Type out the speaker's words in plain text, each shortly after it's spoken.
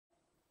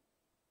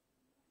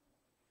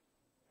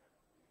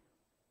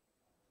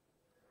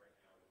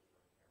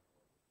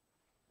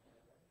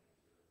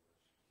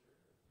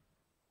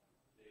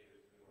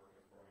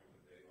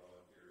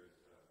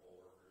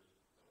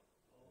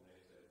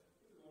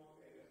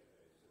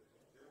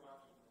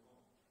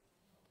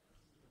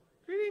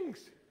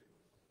Greetings.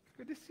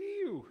 Good to see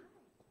you.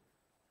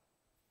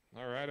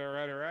 All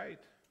right.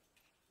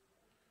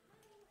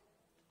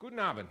 Guten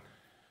Abend.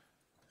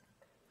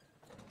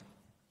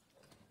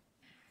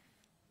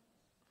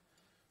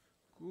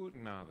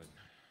 Guten Abend.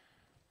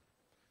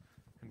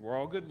 And we're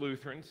all good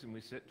Lutherans, and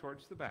we sit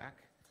towards the back.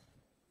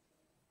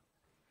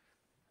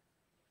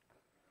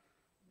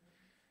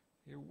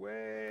 You're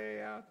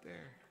way out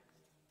there.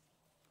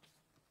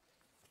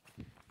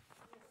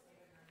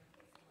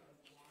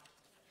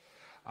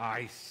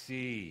 I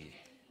see.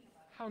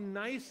 How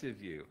nice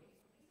of you.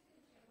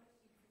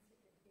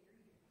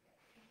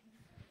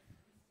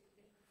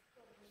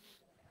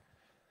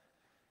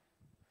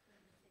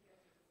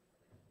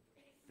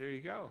 There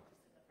you go.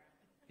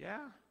 Yeah.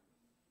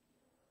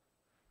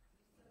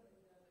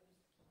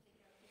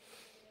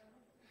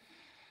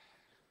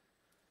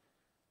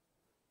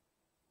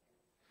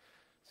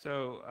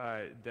 So,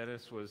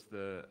 Dennis, was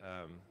the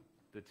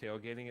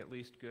tailgating at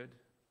least good?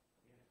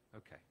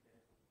 Okay.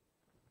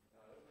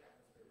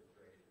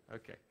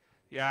 Okay.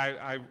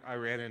 Yeah, I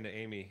ran into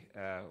Amy.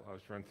 I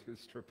was running through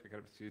the store picking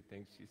up a few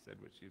things. She said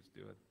what she was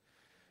doing.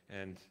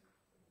 And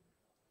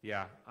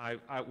yeah, I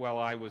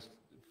was,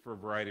 for a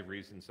variety of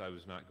reasons, I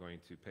was not going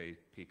to pay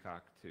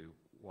Peacock to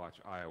watch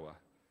Iowa,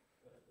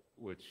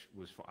 which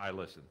was, I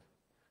listened,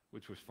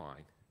 which was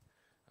fine.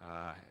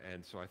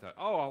 And so I thought,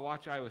 I'll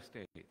watch Iowa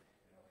State.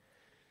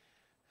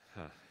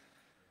 Huh.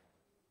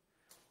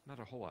 Not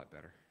a whole lot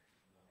better.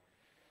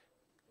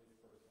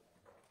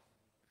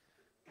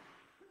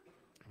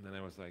 And then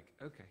I was like,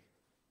 okay,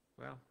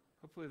 well,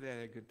 hopefully they had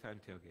a good time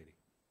tailgating.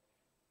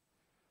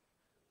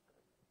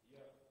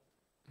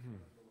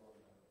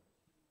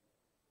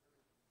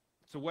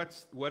 So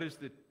what is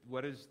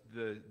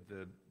the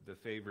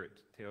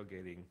favorite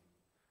tailgating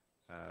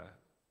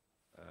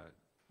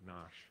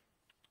nosh?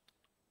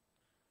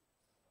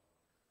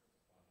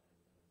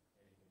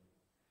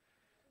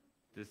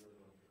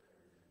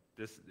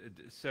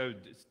 So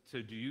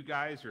do you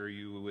guys, or are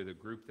you with a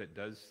group that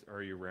does?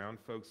 Are you around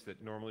folks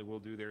that normally will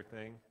do their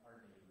thing?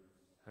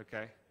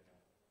 Okay.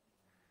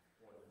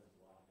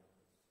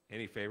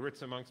 Any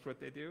favorites amongst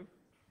what they do?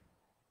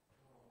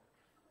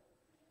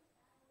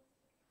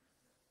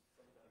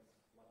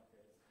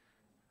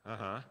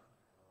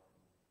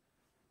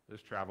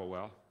 Those travel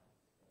well.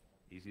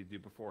 Easy to do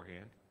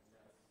beforehand.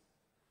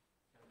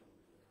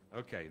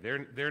 Okay,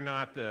 they're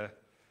not the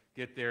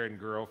get there and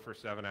grill for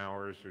 7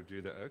 hours or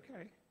do the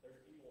okay.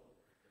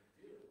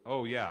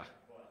 Oh yeah,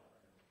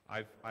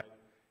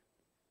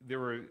 there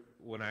were,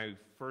 when I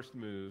first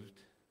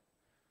moved,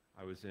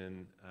 I was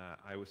in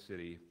Iowa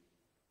City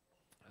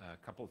a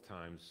couple of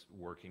times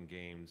working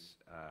games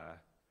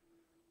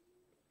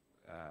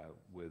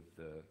with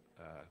the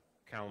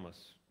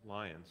Calamus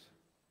Lions,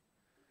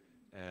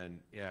 and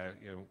yeah,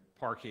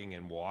 parking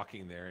and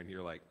walking there, and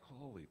you're like,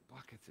 holy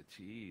buckets of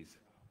cheese!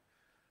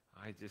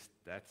 I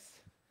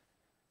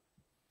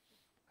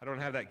don't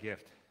have that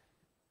gift.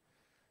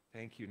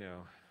 Thank you,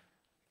 no.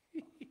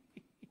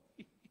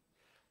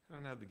 I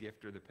don't have the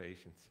gift or the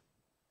patience.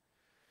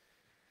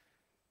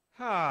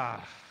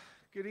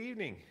 Good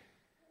evening.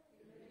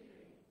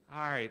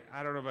 All right,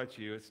 I don't know about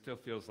you. It still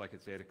feels like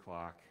it's 8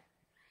 o'clock,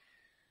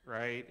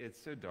 right?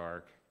 It's so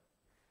dark.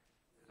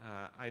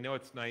 I know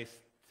it's nice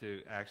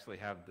to actually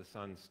have the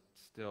sun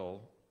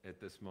still at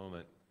this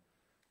moment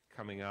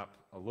coming up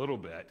a little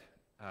bit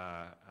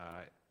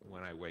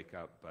when I wake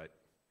up, but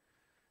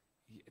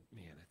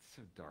man, it's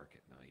so dark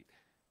at night.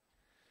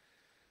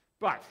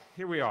 But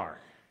here we are,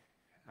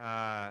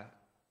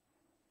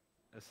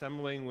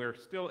 assembling. We're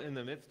still in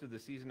the midst of the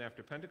season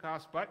after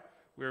Pentecost, but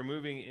we're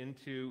moving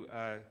into,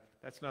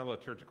 that's not a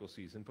liturgical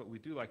season, but we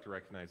do like to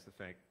recognize the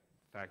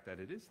fact that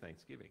it is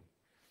Thanksgiving.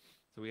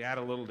 So we add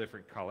a little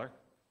different color.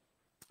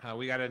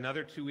 We got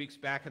another 2 weeks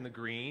back in the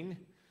green,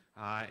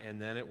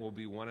 and then it will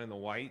be one in the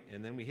white,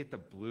 and then we hit the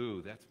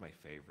blue. That's my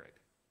favorite.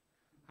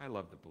 I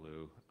love the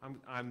blue.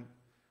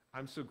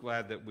 I'm so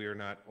glad that we are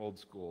not old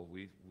school.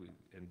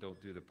 And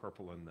don't do the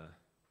purple and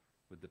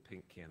with the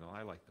pink candle.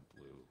 I like the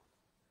blue.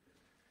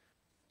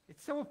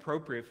 It's so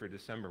appropriate for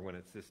December when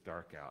it's this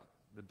dark out.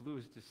 The blue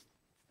is just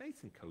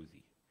nice and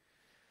cozy.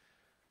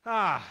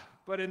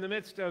 But in the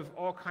midst of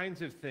all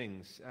kinds of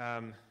things,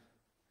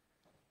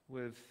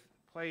 with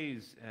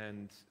plays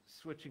and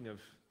switching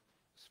of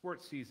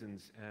sports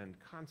seasons and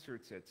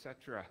concerts,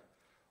 etc.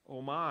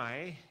 Oh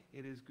my,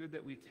 it is good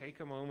that we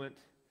take a moment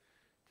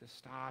to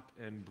stop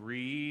and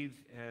breathe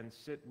and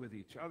sit with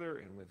each other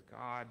and with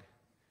God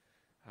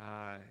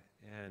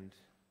and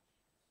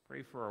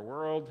pray for our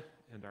world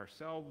and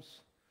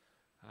ourselves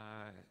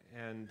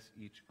and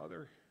each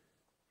other.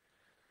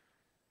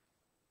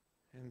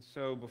 And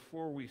so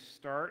before we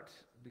start,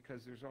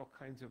 because there's all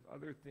kinds of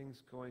other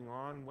things going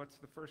on, what's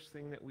the first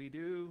thing that we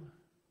do?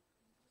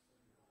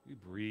 We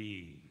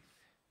breathe.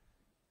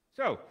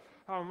 So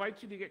I'll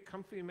invite you to get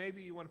comfy.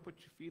 Maybe you want to put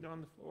your feet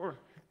on the floor,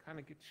 kind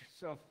of get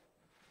yourself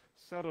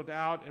settled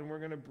out, and we're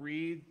going to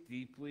breathe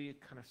deeply.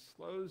 It kind of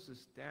slows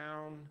us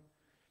down.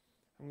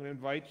 I'm going to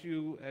invite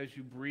you, as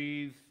you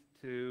breathe,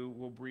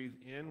 we'll breathe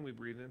in. We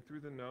breathe in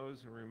through the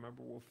nose, and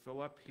remember, we'll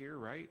fill up here,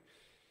 right?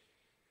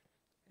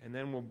 And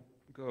then we'll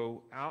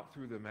go out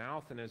through the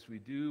mouth, and as we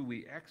do,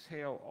 we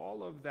exhale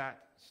all of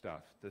that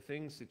stuff, the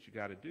things that you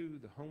got to do,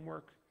 the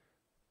homework,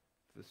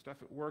 the stuff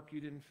at work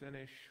you didn't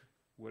finish,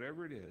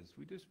 whatever it is,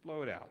 we just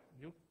blow it out.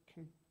 You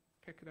can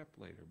pick it up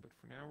later, but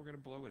for now we're going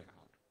to blow it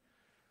out.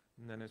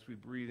 And then as we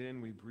breathe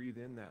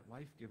in that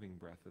life-giving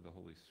breath of the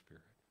Holy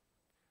Spirit.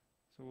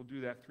 So we'll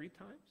do that 3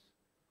 times,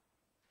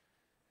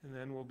 and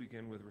then we'll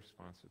begin with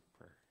responsive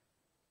prayer.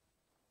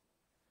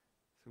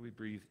 So we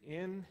breathe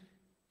in,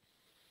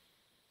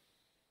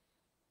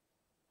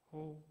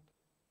 hold,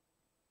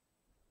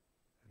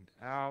 and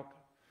out,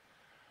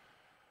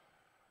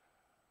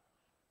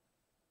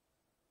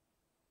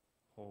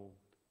 hold.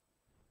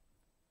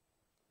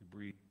 We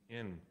breathe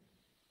in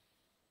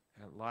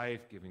that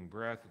life-giving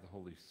breath of the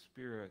Holy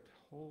Spirit,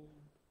 hold,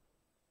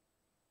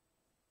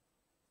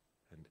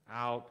 and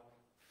out,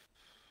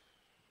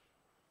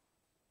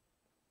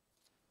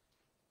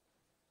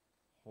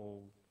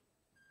 hold.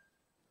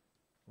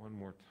 One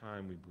more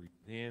time, we breathe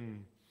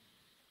in,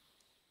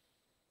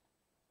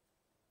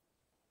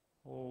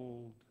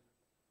 hold,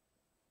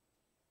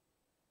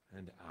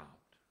 and out.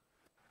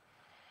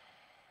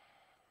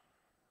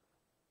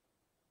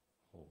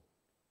 Hold.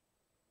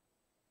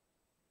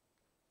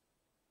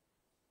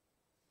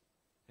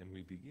 And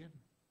we begin.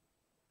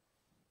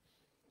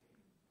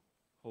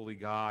 Holy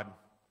God,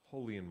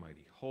 holy and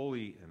mighty,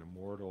 holy and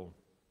immortal,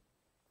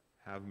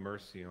 have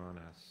mercy on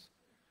us.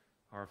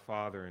 Our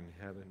Father in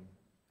heaven,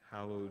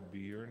 hallowed be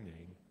your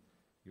name.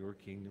 Your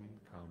kingdom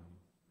come,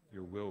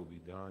 your will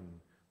be done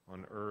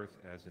on earth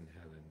as in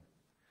heaven.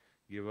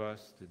 Give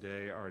us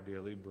today our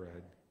daily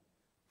bread.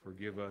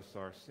 Forgive us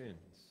our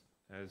sins,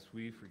 as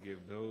we forgive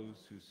those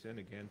who sin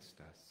against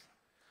us.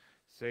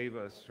 Save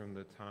us from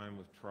the time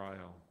of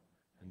trial,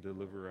 and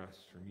deliver us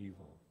from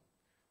evil.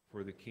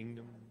 For the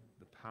kingdom,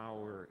 the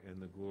power,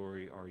 and the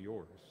glory are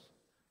yours,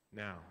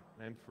 now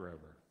and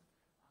forever.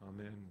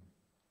 Amen.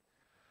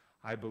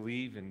 I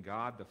believe in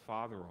God the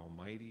Father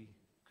Almighty,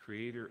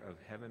 creator of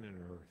heaven and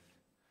earth.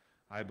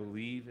 I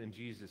believe in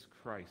Jesus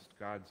Christ,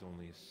 God's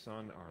only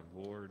Son,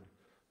 our Lord,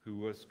 who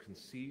was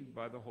conceived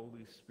by the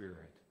Holy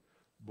Spirit,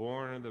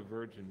 born of the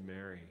Virgin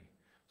Mary,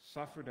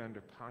 suffered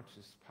under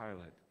Pontius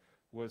Pilate,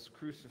 was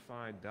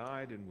crucified,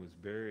 died, and was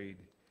buried.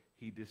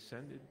 He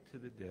descended to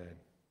the dead.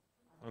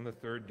 On the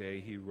 3rd day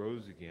he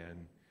rose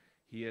again.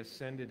 He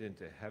ascended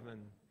into heaven.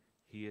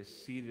 He is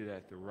seated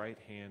at the right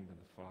hand of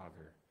the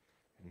Father,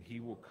 and he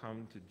will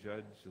come to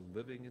judge the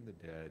living and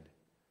the dead.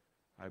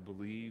 I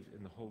believe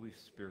in the Holy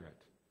Spirit,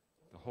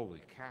 the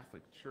Holy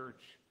Catholic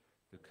Church,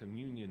 the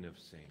communion of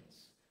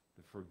saints,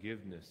 the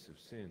forgiveness of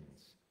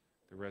sins,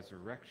 the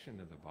resurrection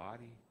of the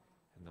body,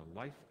 and the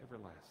life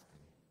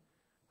everlasting.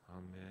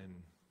 Amen.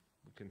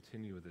 We'll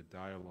continue with the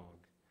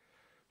dialogue.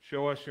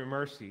 Show us your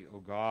mercy, O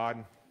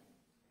God.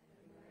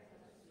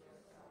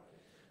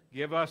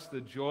 Give us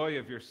the joy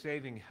of your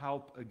saving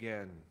help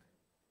again.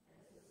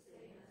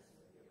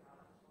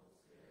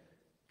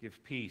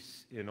 Give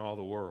peace in all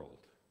the world.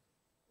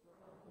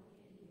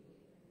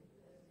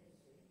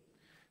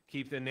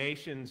 Keep the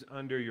nations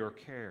under your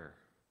care.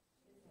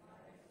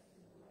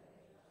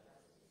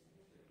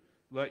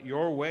 Let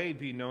your way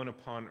be known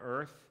upon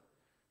earth.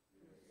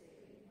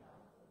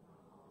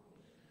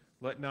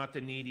 Let not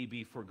the needy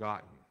be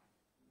forgotten.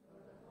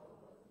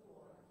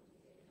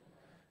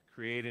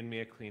 Create in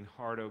me a clean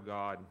heart, O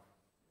God.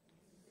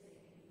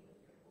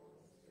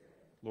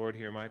 Lord,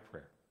 hear my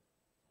prayer.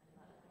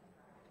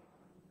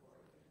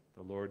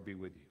 The Lord be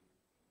with you.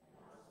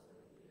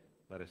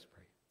 Let us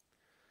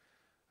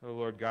pray. O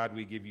Lord God,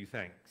 we give you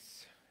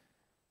thanks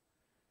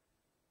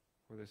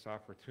for this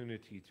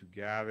opportunity to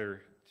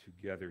gather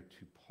together,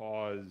 to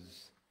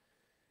pause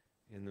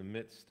in the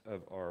midst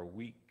of our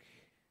week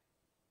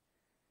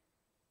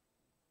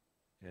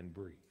and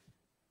breathe.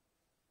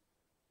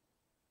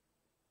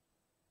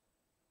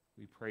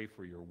 We pray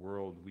for your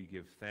world. We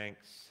give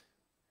thanks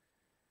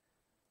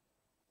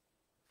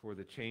for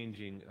the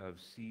changing of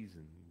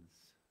seasons,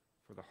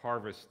 for the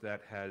harvest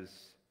that has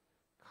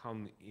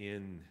come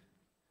in,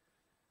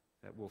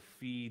 that will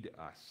feed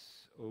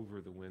us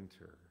over the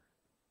winter.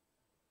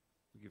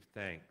 We give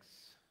thanks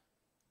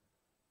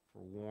for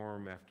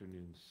warm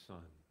afternoon sun,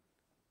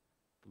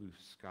 blue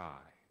skies.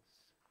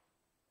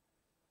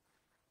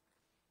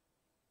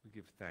 We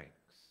give thanks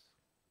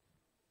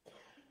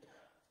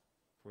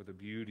for the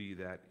beauty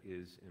that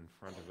is in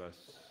front of us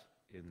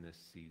in this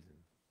season.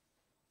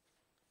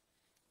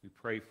 We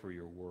pray for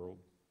your world.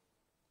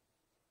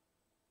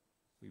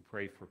 We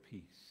pray for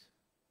peace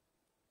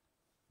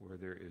where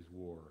there is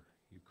war.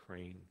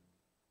 Ukraine,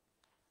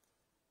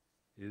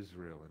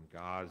 Israel, and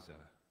Gaza.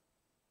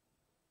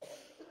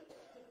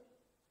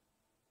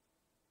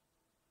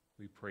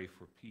 We pray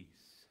for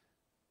peace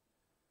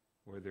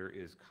where there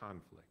is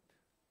conflict.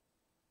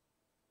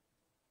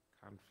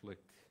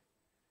 Conflict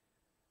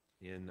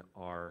in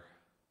our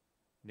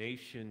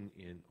nation,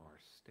 in our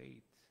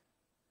state,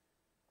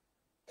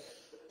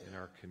 in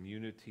our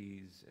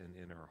communities, and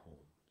in our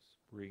homes.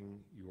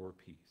 Bring your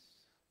peace.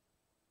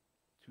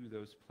 to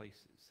those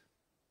places.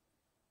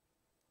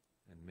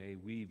 And may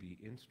we be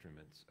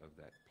instruments of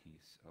that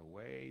peace, a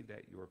way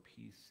that your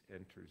peace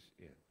enters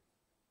in.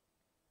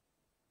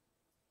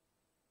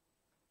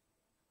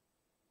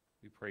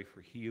 We pray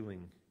for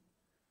healing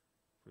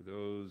for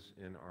those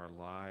in our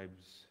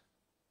lives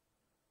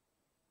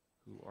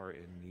who are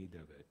in need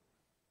of it,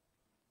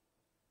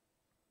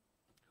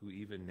 who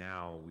even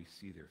now we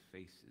see their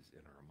faces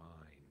in our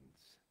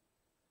minds.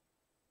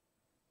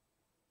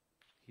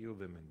 Heal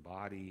them in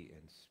body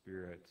and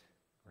spirit.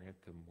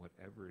 Grant them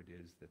whatever it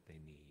is that they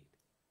need.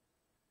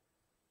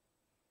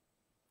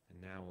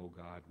 And now, O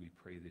God, we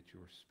pray that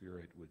your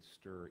Spirit would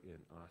stir in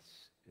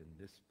us in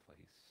this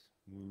place,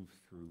 move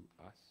through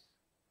us,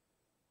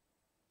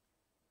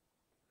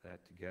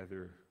 that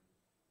together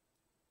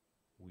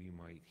we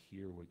might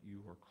hear what you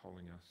are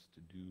calling us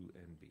to do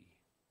and be.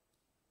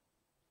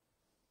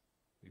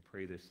 We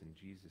pray this in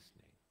Jesus'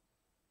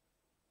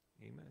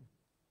 name. Amen.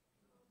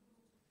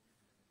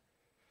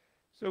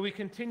 So we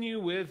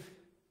continue with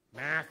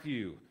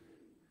Matthew.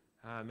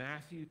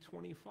 Matthew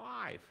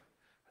 25,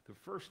 the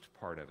first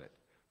part of it.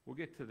 We'll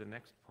get to the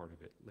next part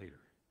of it later.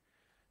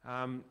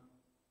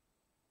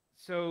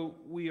 So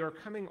we are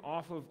coming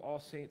off of All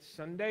Saints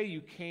Sunday.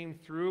 You came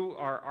through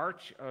our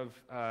arch of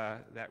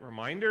that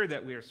reminder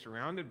that we are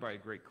surrounded by a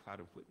great cloud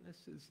of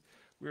witnesses.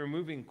 We are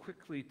moving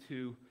quickly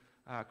to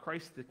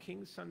Christ the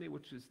King Sunday,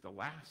 which is the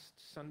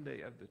last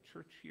Sunday of the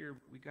church year.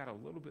 We got a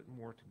little bit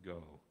more to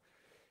go.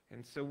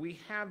 And so we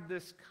have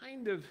this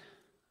kind of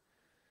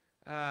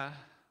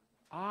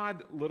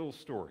odd little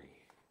story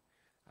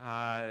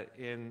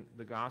in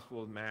the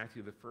Gospel of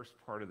Matthew, the first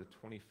part of the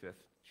 25th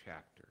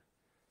chapter.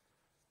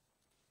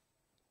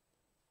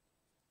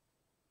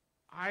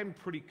 I'm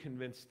pretty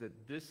convinced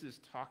that this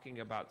is talking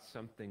about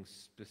something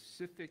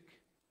specific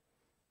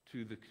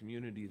to the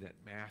community that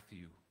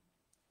Matthew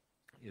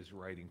is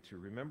writing to.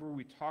 Remember,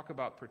 we talk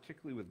about,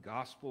 particularly with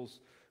Gospels,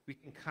 we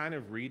can kind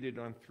of read it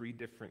on three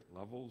different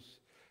levels.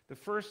 The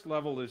first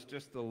level is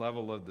just the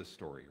level of the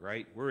story,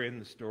 right? We're in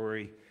the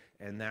story,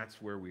 and that's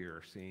where we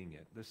are seeing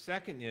it. The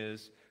second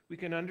is we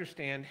can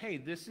understand, hey,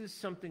 this is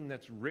something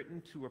that's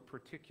written to a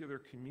particular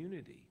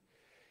community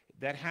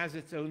that has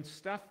its own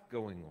stuff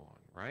going on,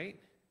 right?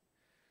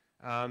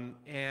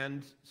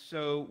 And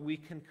so we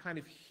can kind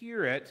of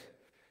hear it,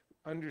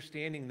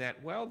 understanding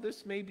that, well,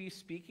 this may be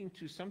speaking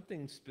to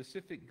something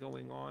specific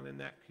going on in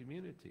that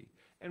community.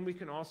 And we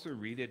can also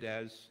read it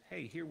as,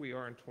 hey, here we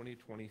are in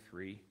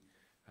 2023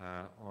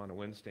 on a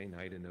Wednesday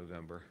night in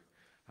November.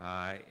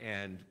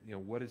 And, you know,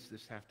 what does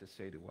this have to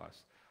say to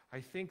us?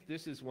 I think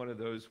this is one of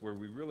those where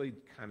we really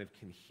kind of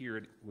can hear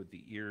it with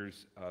the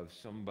ears of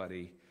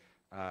somebody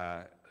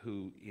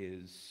who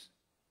is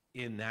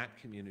in that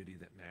community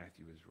that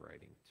Matthew is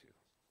writing to.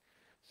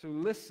 So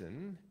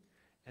listen,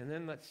 and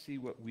then let's see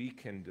what we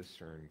can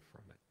discern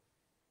from it.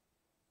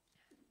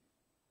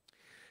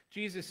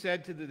 Jesus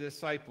said to the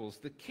disciples,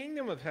 "The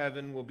kingdom of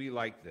heaven will be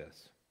like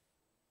this.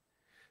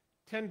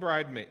 10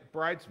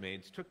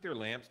 bridesmaids took their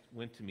lamps,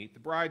 went to meet the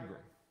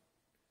bridegroom.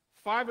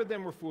 5 of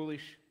them were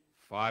foolish,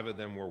 5 of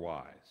them were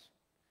wise.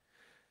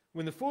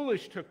 When the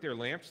foolish took their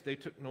lamps, they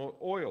took no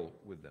oil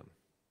with them.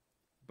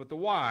 But the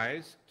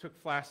wise took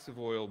flasks of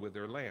oil with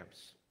their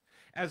lamps.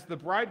 As the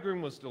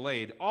bridegroom was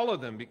delayed, all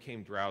of them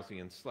became drowsy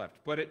and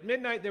slept. But at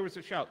midnight there was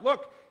a shout,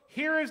 'Look,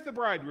 here is the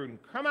bridegroom,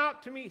 come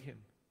out to meet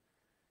him.'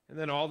 And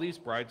then all these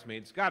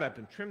bridesmaids got up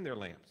and trimmed their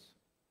lamps.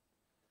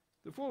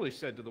 The foolish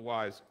said to the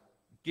wise,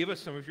 'Give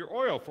us some of your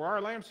oil, for our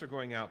lamps are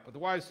going out.' But the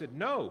wise said,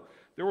 'No,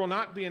 there will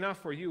not be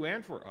enough for you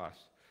and for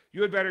us.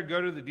 You had better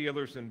go to the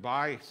dealers and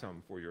buy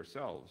some for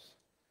yourselves.'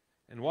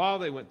 And while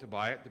they went to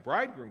buy it, the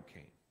bridegroom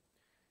came.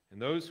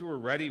 And those who were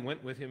ready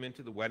went with him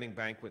into the wedding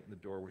banquet, and the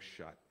door was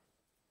shut.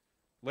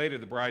 Later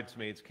the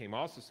bridesmaids came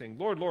also, saying,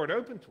 'Lord, Lord,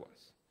 open to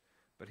us.'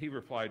 But he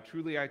replied,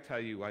 'Truly I tell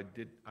you, I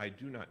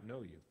do not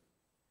know you.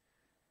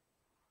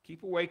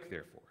 Keep awake,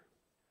 therefore,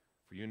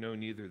 for you know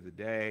neither the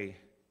day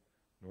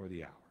nor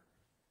the hour.'"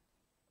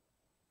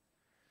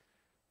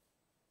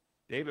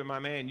 David, my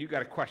man, you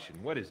got a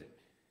question. What is it?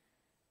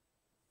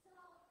 So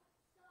I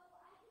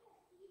think a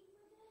key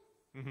for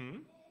this Mm-hmm.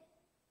 is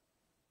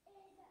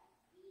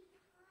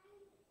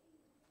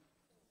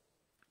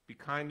Be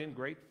kind and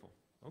grateful.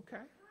 Okay.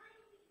 kind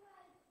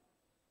because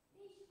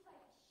they should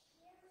like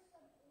share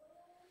some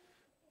oil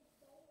if they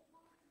don't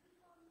want to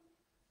become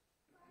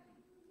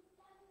bridegroom with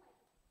them. Like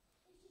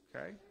they should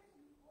Okay. share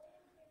some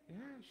oil with them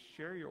Yeah,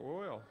 share your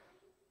oil.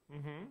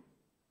 Mm-hmm. and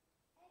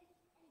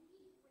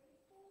be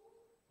grateful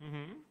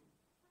Mm-hmm.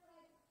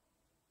 for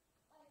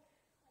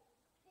like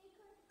they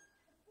could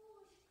the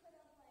foolish could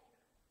have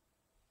like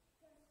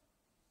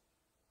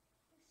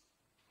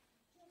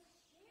just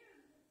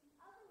shared with the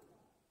other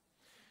one.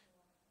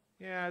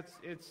 Yeah,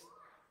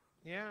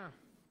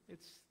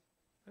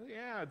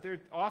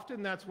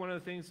 often that's one of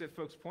the things that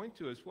folks point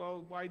to is,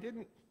 well, why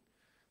didn't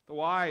the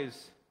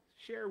wise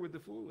share with the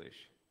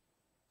foolish?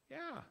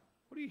 Yeah,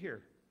 what do you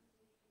hear?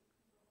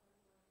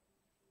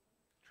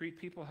 Treat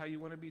people how you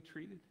want to be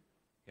treated?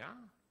 Yeah.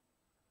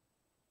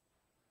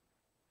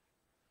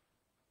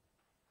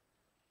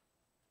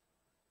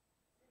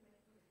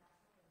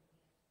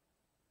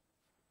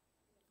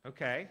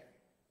 Okay.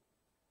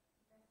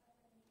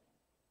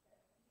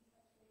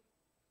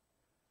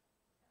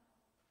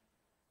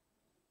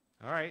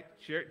 All right.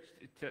 Share.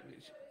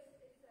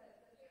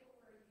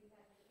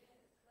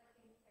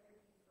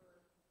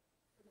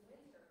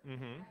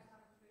 Mm-hmm.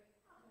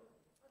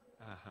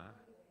 Uh-huh.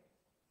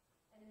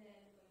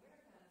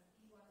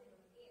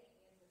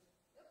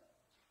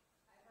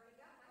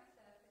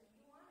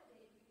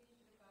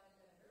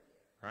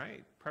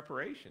 Right.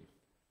 Preparation.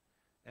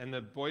 And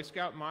the Boy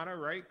Scout motto,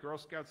 right? Girl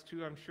Scouts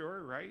too, I'm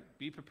sure, right?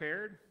 Be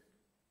prepared.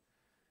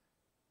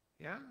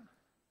 Yeah.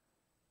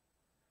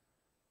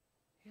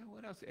 Yeah,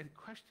 what else? Any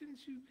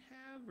questions you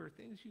have or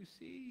things you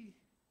see?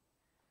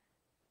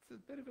 It's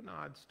a bit of an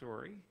odd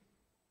story.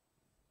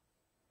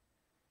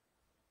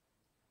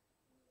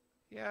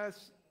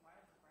 Yes.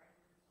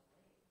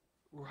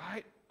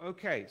 Right.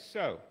 Okay,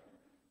 so,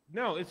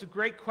 no, it's a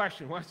great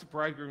question. Why is the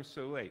bridegroom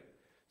so late?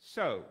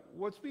 So,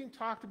 what's being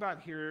talked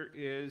about here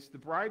is the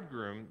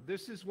bridegroom.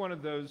 This is one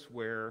of those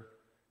where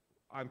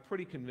I'm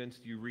pretty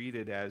convinced you read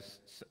it as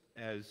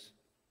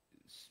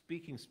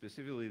speaking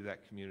specifically to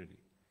that community.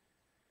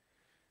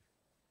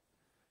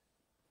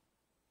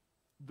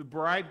 The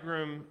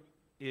bridegroom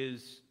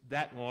is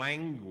that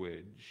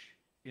language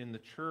in the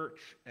church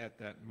at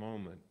that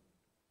moment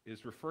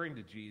is referring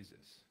to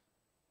Jesus,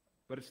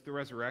 but it's the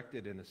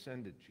resurrected and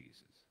ascended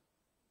Jesus.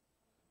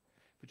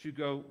 But you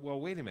go,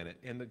 well, wait a minute.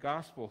 In the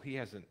gospel,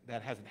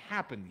 that hasn't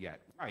happened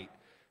yet. Right.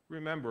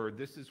 Remember,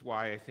 this is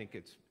why I think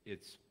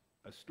it's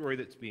a story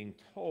that's being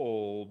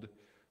told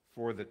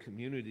for the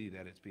community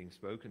that it's being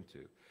spoken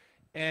to.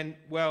 And,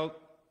 well,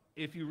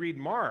 if you read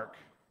Mark,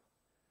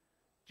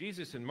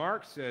 Jesus in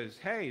Mark says,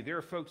 hey, there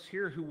are folks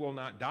here who will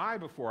not die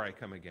before I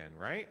come again,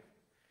 right?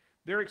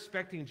 They're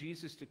expecting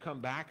Jesus to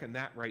come back and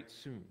that right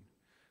soon.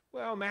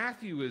 Well,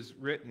 Matthew is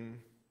written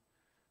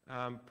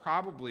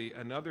probably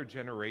another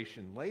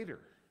generation later.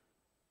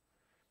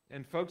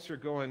 And folks are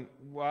going,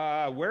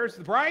 where's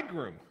the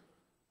bridegroom?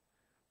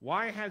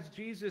 Why has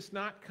Jesus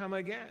not come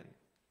again?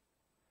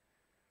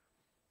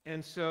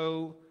 And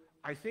so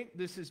I think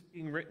this is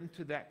being written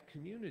to that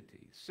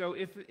community. So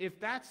if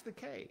that's the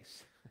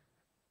case,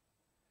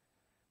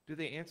 do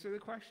they answer the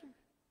question?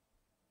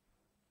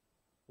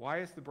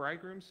 Why is the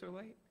bridegroom so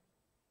late?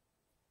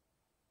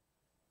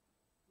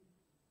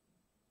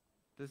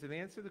 Does it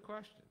answer the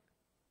question?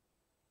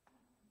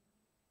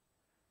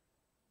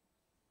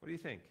 What do you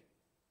think?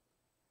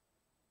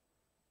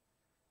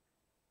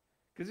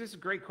 Because this is a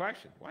great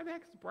question. Why the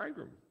heck is the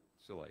bridegroom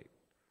so late?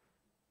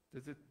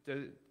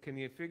 Can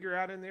you figure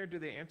out in there, do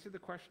they answer the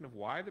question of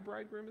why the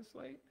bridegroom is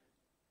late?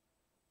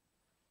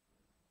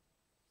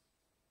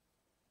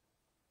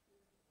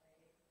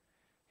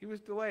 He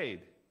was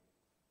delayed,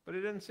 but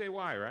it doesn't say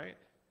why, right?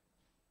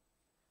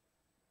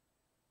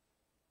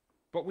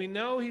 But we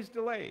know he's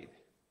delayed.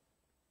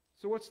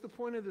 So what's the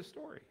point of the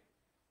story?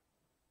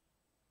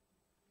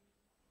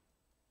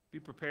 Be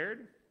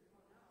prepared?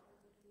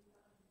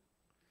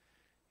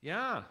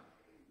 Yeah.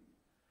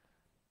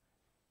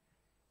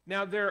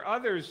 Now there are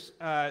others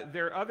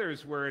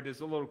where it is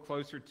a little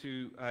closer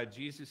to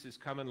Jesus is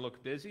come and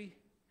look busy,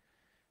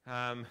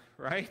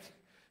 right?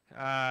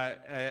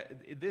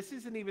 This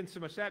isn't even so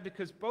much that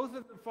because both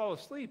of them fall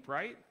asleep,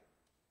 right?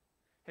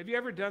 Have you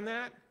ever done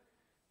that?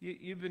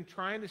 You've been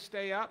trying to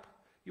stay up.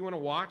 You want to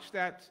watch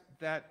that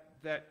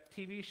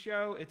TV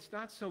show. It's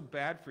not so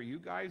bad for you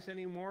guys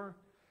anymore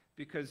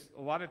because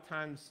a lot of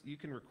times you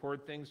can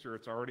record things or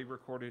it's already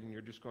recorded and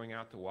you're just going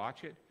out to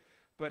watch it.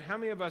 But how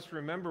many of us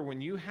remember when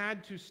you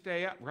had to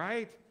stay up,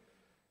 right?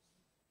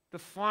 The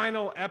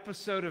final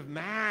episode of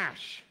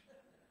MASH,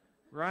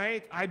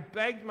 right? I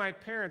begged my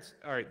parents,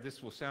 all right,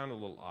 this will sound a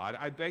little odd.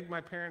 I begged my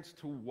parents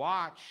to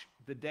watch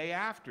The Day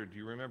After. Do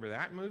you remember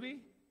that movie?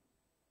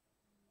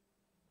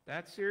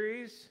 That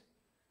series?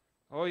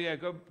 Oh yeah,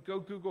 go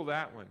Google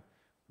that one.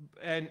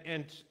 And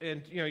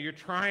you know, you're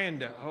trying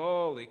to,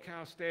 holy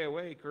cow, stay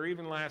awake. Or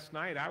even last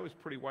night, I was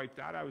pretty wiped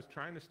out. I was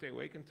trying to stay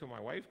awake until my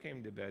wife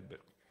came to bed, but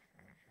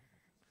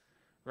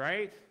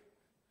right?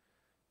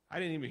 I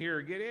didn't even hear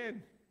her get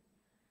in.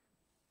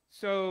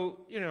 So,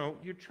 you know,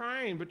 you're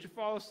trying, but you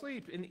fall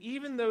asleep. And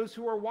even those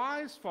who are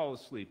wise fall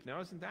asleep.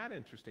 Now, isn't that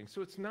interesting?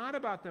 So it's not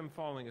about them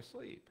falling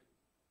asleep.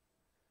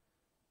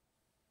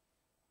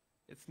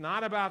 It's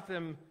not about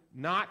them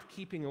not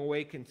keeping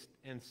awake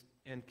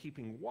and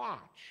keeping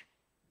watch.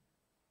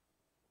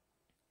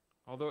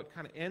 Although it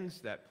kind of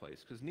ends that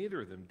place, because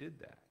neither of them did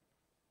that.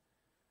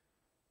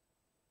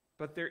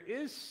 But there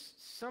is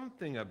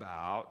something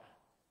about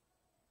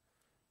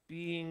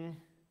being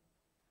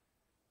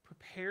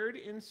prepared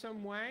in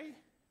some way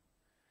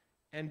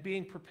and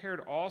being prepared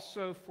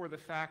also for the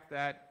fact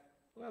that,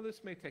 well,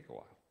 this may take a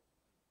while.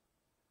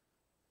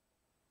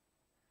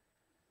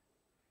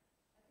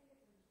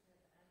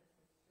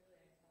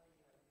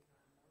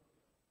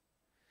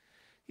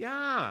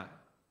 Yeah.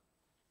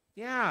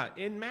 Yeah,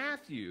 in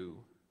Matthew,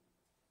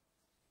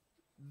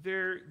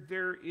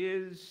 there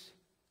is,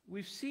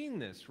 we've seen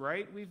this,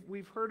 right?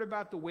 We've heard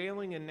about the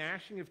wailing and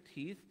gnashing of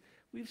teeth.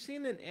 We've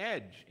seen an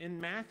edge. In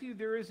Matthew,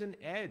 there is an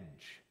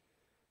edge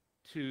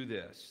to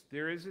this.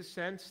 There is a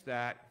sense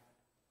that,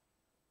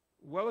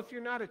 well, if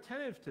you're not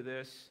attentive to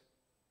this,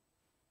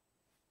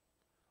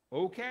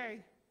 okay.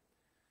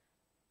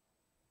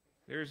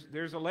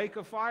 There's a lake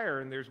of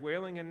fire, and there's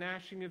wailing and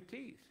gnashing of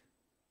teeth.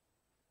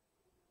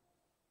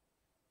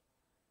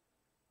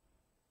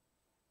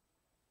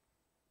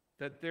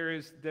 That there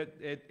is, that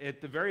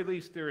at the very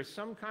least, there is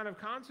some kind of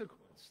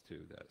consequence to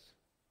this.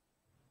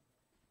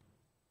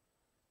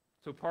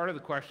 So part of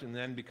the question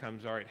then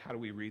becomes, all right, how do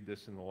we read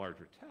this in the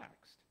larger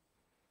text?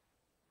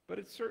 But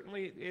it's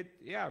certainly,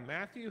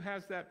 Matthew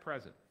has that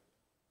present.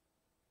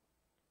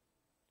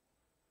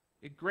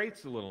 It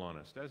grates a little on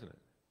us, doesn't it?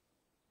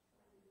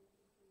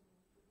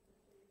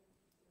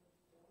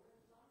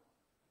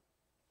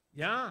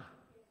 Yeah.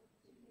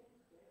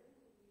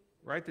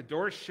 Right, the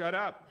door's shut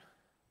up.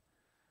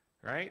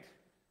 Right?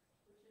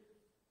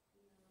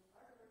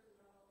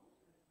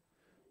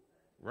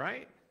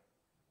 Right?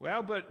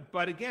 Well,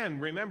 but again,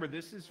 remember,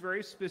 this is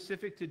very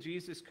specific to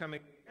Jesus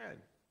coming again.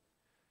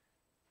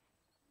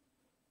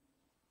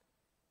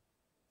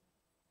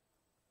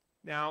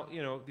 Now,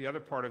 the other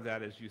part of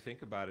that as you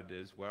think about it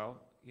is, well,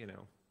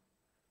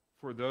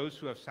 for those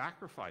who have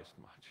sacrificed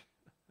much,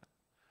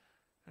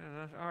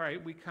 all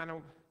right, we kind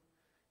of,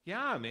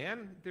 yeah,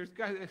 man,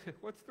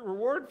 what's the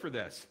reward for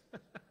this?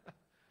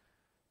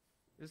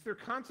 Is there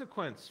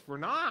consequence for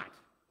not?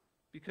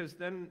 Because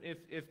then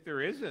if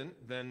there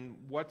isn't, then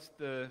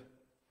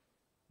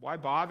why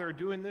bother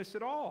doing this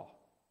at all?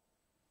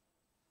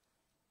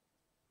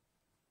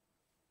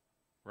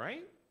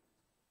 Right?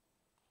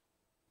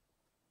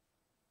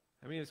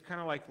 I mean, it's kind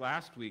of like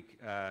last week,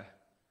 there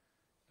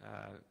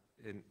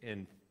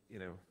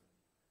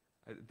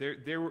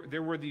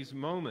were these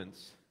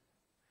moments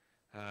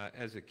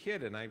as a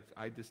kid, and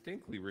I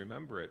distinctly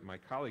remember it. My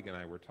colleague and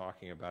I were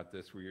talking about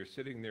this, where you're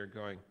sitting there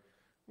going,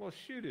 well,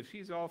 shoot, if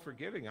he's all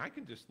forgiving, I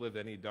can just live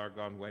any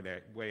doggone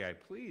way I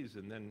please,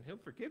 and then he'll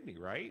forgive me,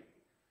 right?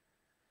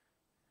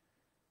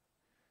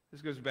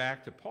 This goes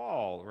back to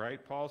Paul, right?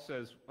 Paul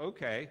says,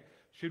 okay,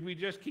 should we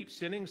just keep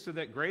sinning so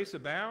that grace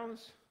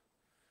abounds?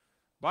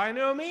 By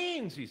no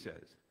means, he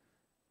says.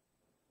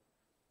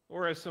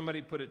 Or as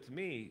somebody put it to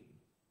me,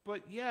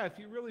 but yeah, if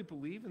you really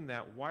believe in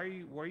that, why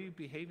are you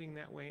behaving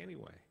that way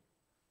anyway?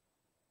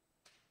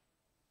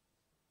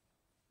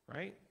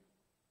 Right?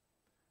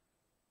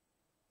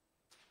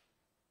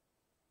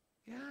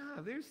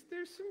 Yeah, there's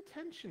some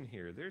tension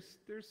here.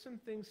 There's some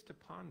things to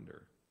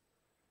ponder.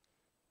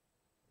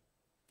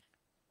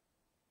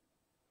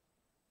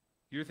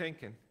 You're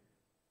thinking.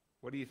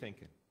 What are you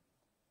thinking?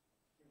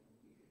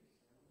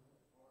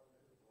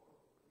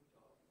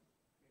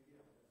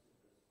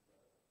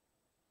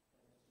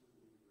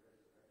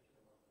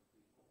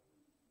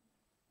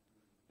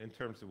 In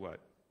terms of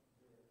what?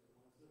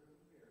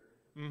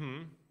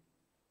 Mm-hmm.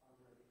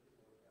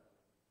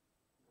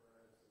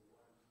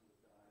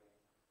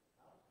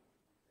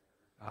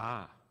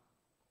 Ah.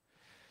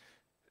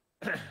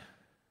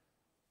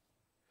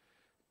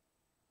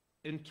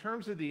 In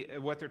terms of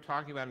what they're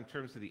talking about in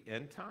terms of the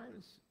end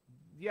times,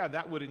 yeah,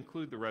 that would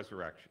include the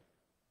resurrection.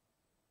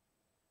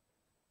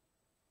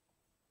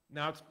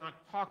 Now, it's not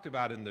talked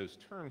about in those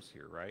terms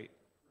here, right?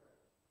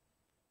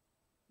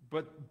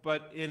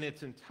 But in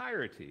its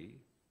entirety,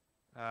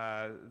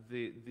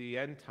 the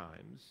end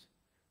times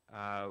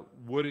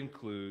would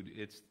include,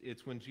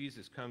 it's when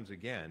Jesus comes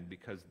again,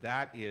 because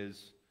that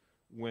is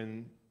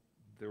when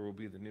there will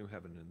be the new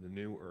heaven and the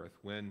new earth,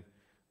 when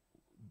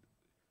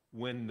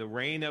the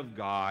reign of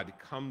God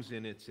comes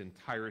in its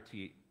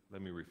entirety.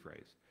 Let me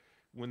rephrase.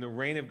 When the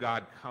reign of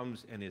God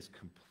comes and is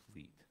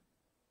complete.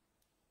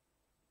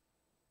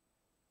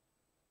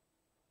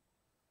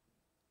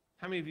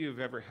 How many of you have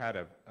ever had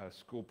a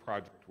school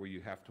project where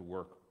you have to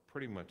work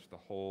pretty much the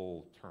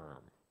whole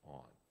term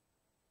on?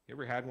 You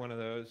ever had one of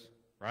those,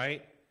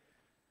 right?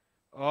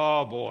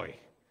 Oh boy.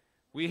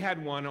 We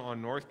had one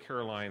on North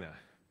Carolina.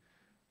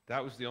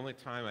 That was the only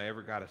time I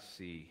ever got a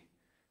C.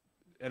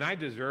 And I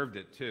deserved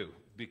it too,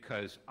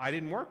 because I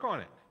didn't work on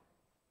it.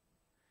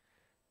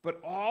 But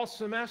all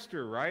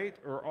semester, right?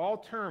 Or all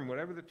term,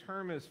 whatever the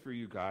term is for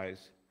you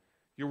guys,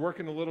 you're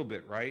working a little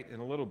bit, right?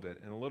 And a little bit,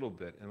 and a little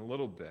bit, and a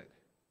little bit.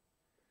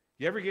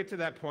 You ever get to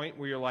that point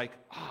where you're like,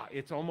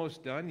 it's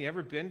almost done? You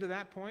ever been to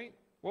that point?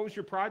 What was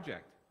your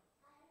project?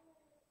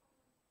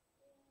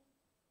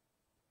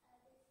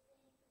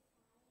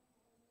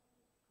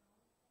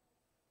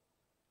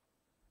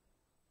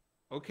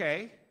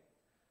 Okay.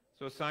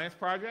 So a science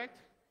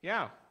project?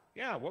 Yeah.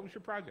 Yeah. What was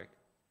your project?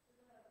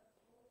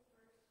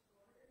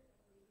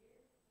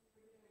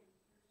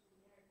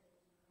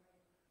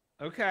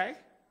 Okay.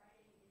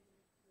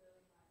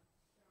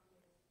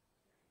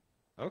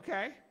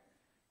 Okay.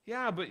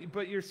 Yeah,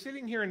 but you're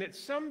sitting here, and at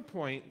some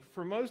point,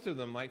 for most of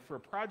them, like for a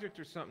project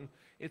or something,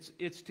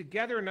 it's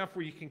together enough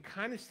where you can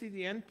kind of see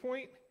the end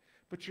point,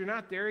 but you're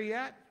not there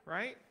yet,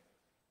 right?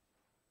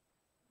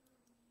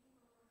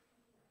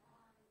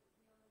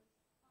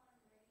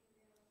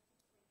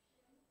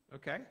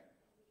 Okay.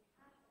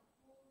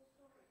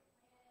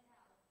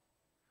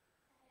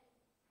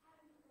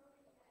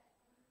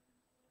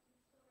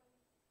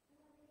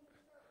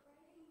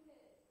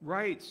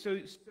 Right, so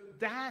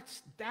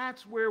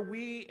that's where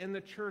we in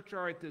the church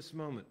are at this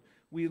moment.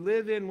 We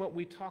live in what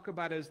we talk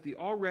about as the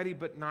already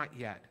but not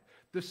yet.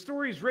 The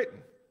story's written,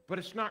 but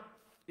it's not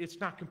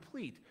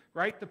complete,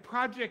 right? The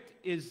project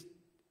is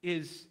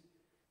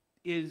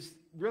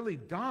really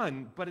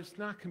done, but it's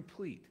not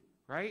complete,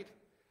 right?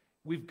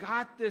 We've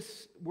got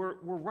this, we're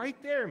right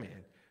there,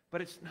 man,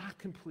 but it's not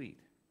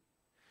complete.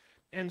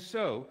 And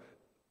so,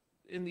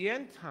 in the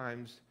end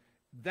times,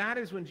 that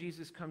is when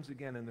Jesus comes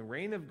again in the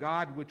reign of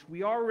God, which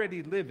we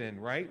already live in,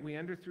 right? We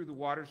enter through the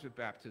waters of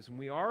baptism.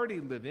 We already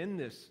live in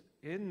this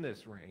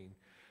reign,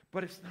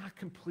 but it's not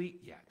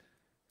complete yet.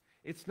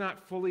 It's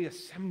not fully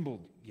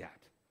assembled yet,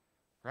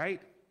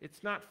 right?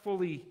 It's not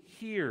fully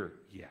here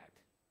yet.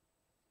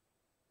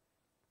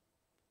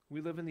 We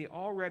live in the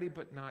already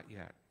but not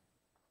yet.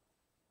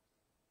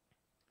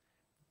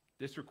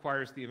 This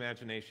requires the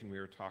imagination we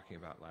were talking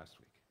about last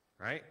week,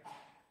 right?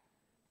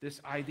 This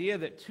idea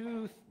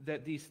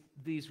that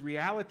these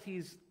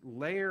realities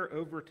layer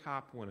over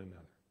top one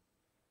another.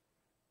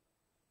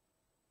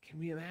 Can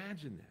we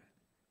imagine that?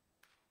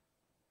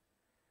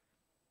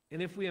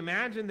 And if we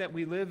imagine that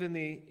we live in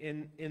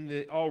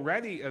the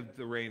already of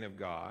the reign of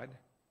God,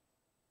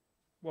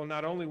 well,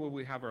 not only will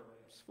we have our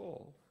lives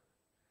full,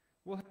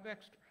 we'll have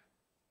extra.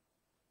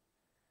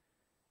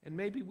 And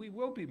maybe we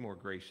will be more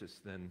gracious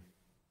than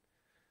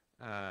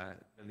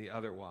the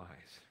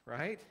otherwise,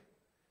 right?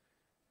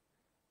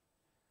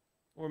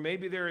 Or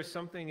maybe there is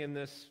something in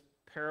this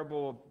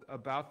parable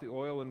about the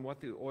oil and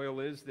what the oil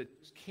is that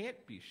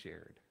can't be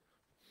shared.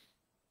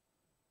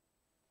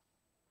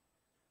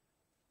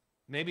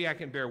 Maybe I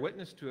can bear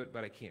witness to it,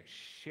 but I can't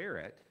share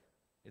it.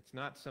 It's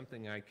not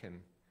something I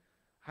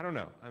don't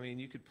know. I mean,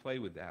 you could play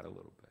with that a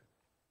little bit.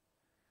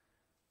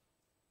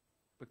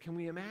 But can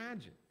we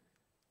imagine?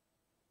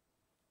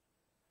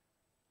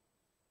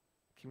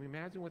 Can we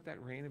imagine what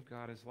that reign of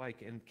God is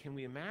like? And can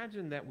we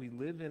imagine that we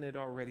live in it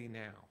already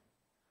now?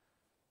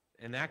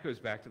 And that goes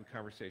back to the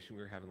conversation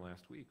we were having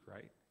last week,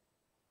 right?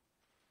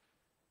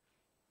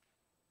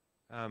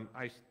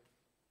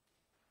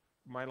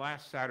 My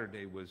last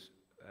Saturday was,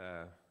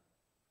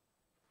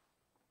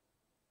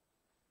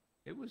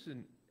 it was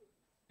an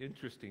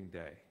interesting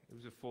day. It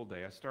was a full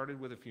day. I started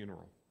with a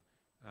funeral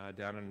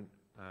down in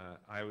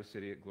Iowa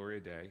City at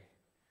Gloria Dei.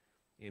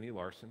 Annie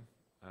Larson,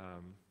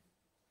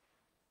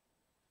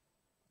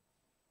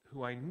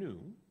 who I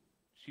knew,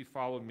 she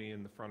followed me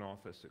in the front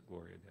office at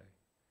Gloria Dei.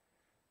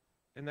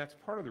 And that's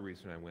part of the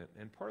reason I went.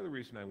 And part of the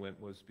reason I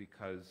went was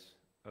because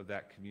of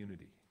that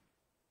community.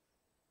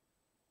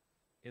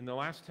 In the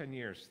last 10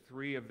 years,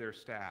 3 of their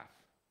staff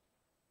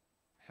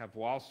have,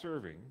 while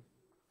serving,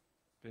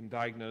 been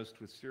diagnosed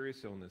with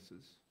serious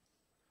illnesses.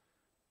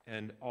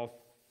 And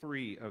all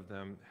 3 of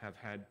them have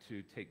had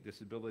to take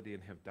disability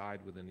and have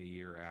died within a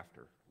year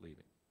after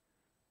leaving.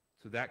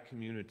 So that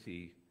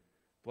community,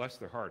 bless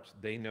their hearts,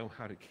 they know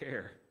how to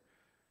care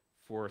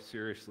for a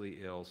seriously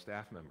ill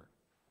staff member.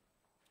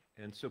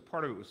 And so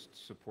part of it was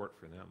support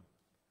for them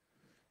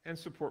and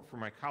support for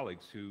my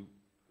colleagues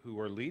who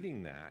are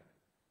leading that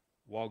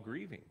while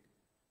grieving.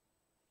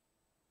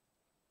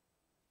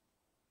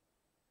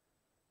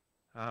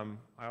 I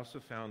also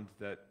found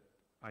that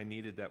I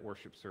needed that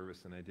worship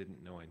service, and I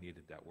didn't know I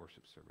needed that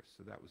worship service,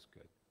 so that was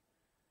good.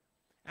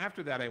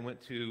 After that, I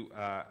went to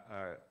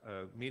a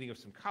meeting of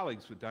some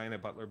colleagues with Diana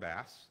Butler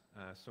Bass.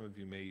 Some of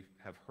you may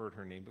have heard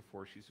her name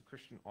before. She's a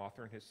Christian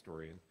author and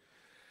historian.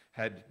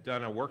 Had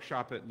done a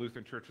workshop at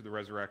Lutheran Church of the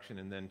Resurrection,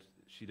 and then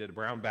she did a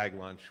brown bag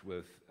lunch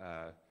with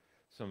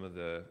some of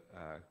the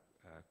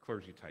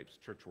clergy types,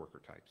 church worker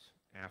types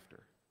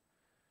after.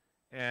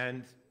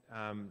 And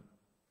I'm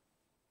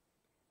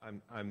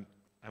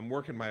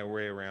working my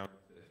way around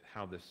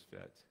how this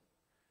fits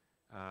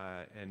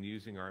and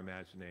using our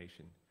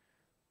imagination.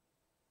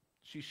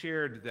 She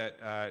shared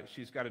that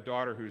she's got a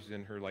daughter who's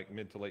in her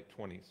mid to late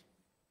 20s,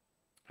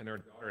 and her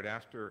daughter had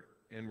asked her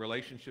in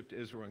relationship to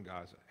Israel and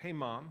Gaza, "Hey,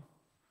 Mom,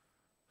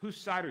 whose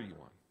side are you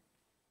on?"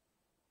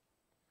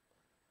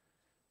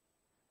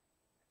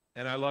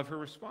 And I love her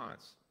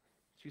response.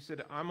 She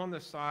said, "I'm on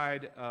the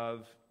side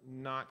of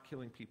not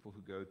killing people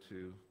who go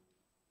to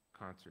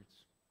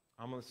concerts.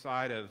 I'm on the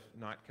side of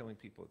not killing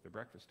people at their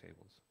breakfast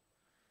tables.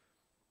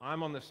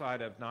 I'm on the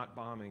side of not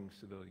bombing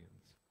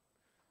civilians.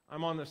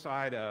 I'm on the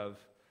side of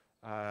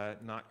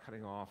not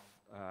cutting off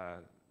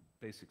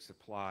basic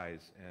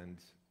supplies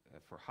and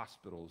for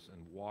hospitals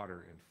and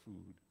water and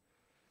food."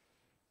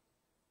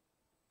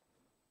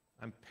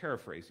 I'm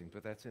paraphrasing,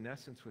 but that's in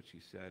essence what she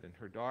said. And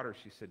her daughter,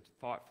 she said,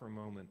 thought for a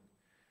moment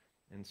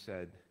and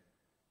said,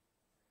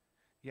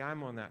 "Yeah,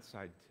 I'm on that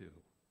side too."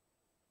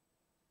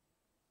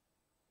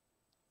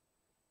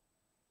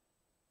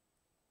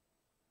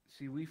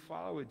 See, we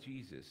follow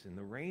Jesus in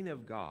the reign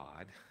of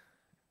God.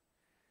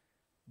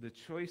 The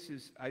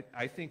choices,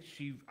 I think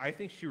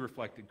she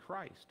reflected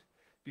Christ,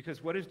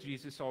 because what does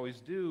Jesus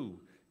always do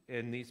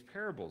in these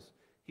parables?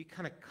 He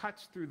kind of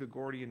cuts through the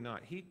Gordian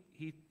knot. He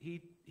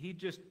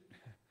just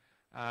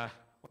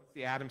what's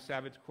the Adam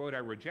Savage quote? "I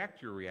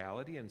reject your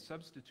reality and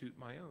substitute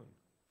my own."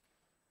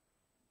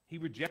 He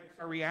rejects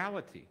our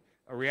reality.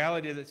 a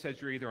reality that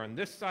says you're either on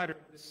this side or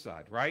this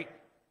side, right?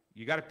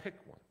 You got to pick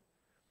one.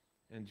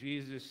 And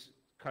Jesus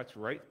cuts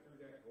right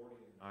through that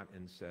Gordian knot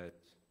and says,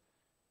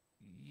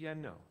 yeah,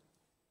 no.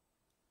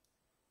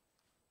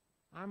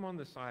 I'm on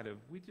the side of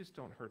we just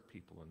don't hurt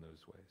people in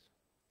those ways.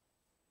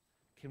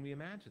 Can we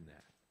imagine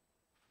that?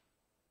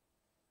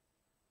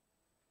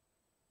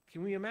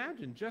 Can we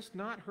imagine just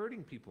not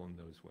hurting people in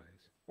those ways?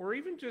 Or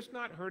even just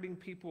not hurting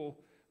people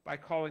by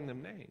calling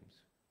them names?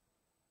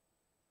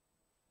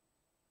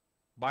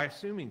 By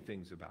assuming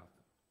things about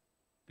them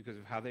because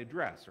of how they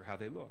dress or how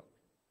they look?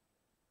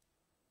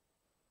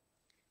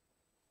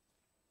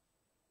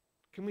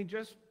 Can we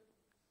just,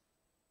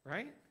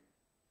 right?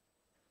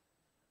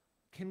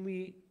 Can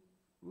we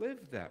live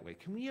that way?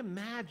 Can we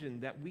imagine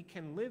that we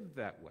can live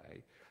that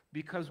way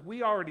because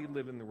we already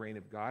live in the reign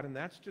of God, and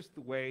that's just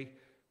the way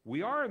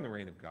we are in the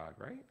reign of God,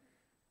 right?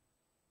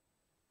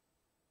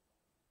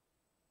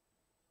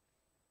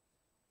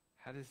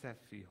 How does that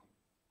feel?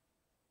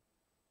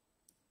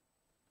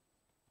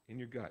 In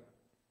your gut,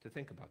 to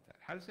think about that.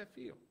 How does that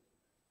feel?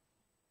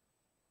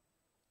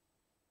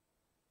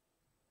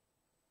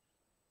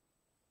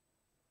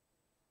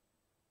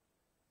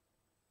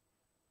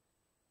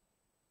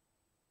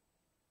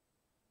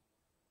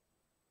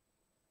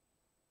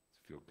 Does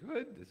it feel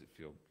good? Does it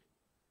feel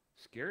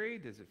scary?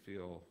 Does it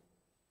feel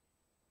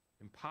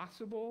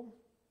impossible?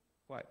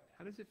 What?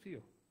 How does it feel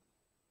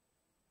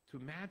to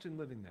imagine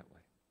living that way?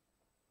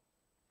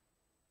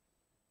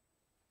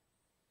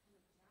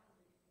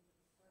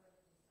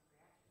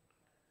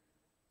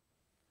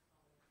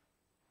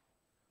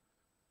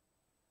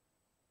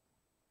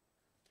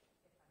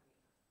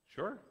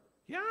 Sure.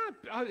 Yeah.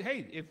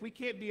 Hey, if we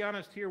can't be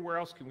honest here, where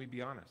else can we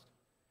be honest?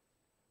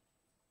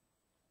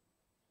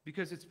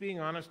 Because it's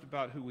being honest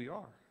about who we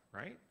are,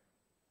 right?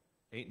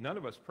 Ain't none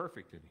of us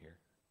perfect in here.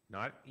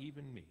 Not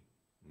even me.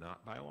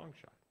 Not by a long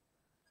shot.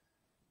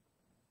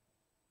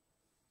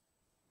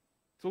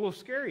 It's a little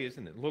scary,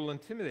 isn't it? A little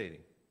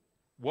intimidating.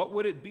 What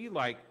would it be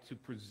like to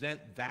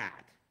present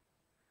that?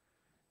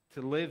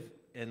 To live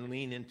and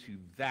lean into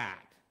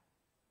that,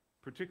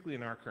 particularly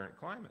in our current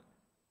climate?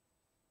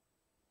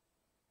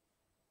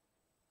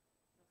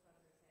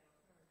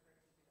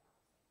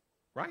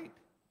 Right.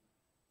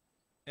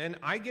 And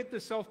I get the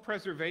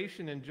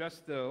self-preservation and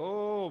just the,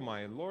 oh,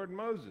 my Lord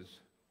Moses.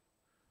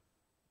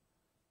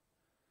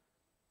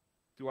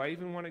 Do I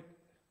even want to?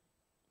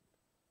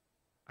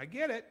 I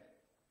get it.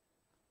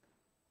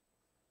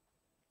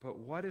 But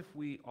what if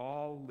we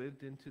all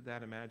lived into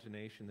that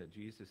imagination that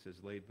Jesus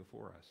has laid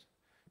before us?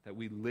 That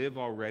we live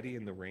already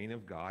in the reign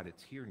of God.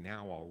 It's here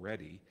now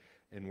already,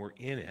 and we're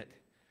in it.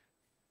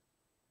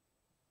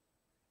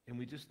 And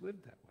we just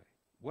lived that way.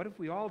 What if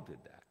we all did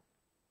that?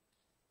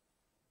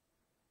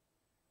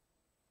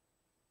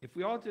 If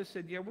we all just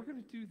said, yeah, we're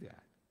going to do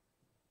that,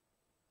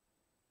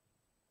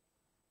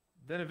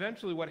 then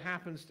eventually what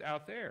happens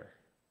out there?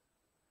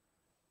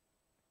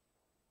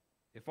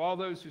 If all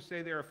those who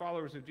say they are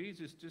followers of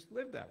Jesus just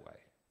live that way,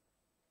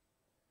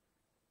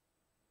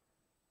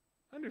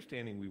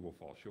 understanding we will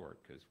fall short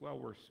because, well,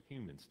 we're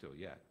human still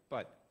yet,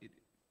 but,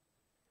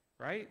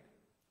 right?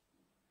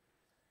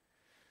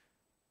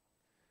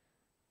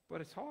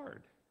 But it's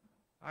hard.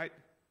 I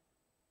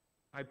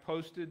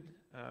posted...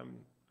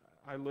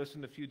 I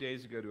listened a few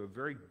days ago to a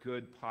very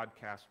good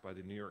podcast by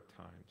the New York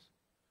Times.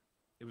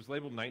 It was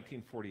labeled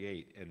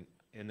 1948, and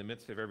in the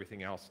midst of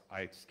everything else,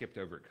 I skipped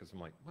over it because I'm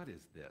like, what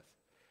is this?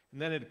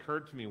 And then it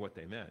occurred to me what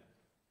they meant.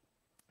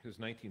 It was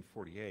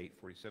 1948,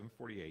 47,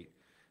 48,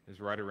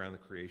 is right around the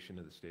creation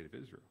of the State of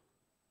Israel.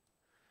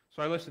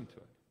 So I listened to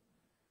it.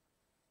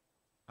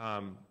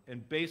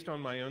 And based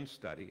on my own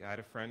study, I had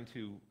a friend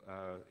who,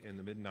 in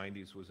the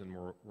mid-90s, was in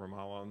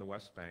Ramallah on the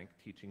West Bank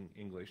teaching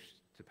English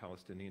to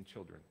Palestinian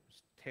children.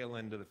 Tail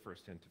end of the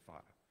First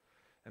Intifada.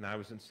 And I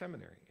was in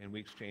seminary, and we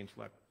exchanged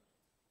letters.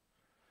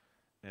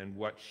 And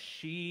what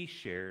she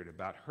shared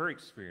about her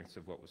experience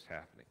of what was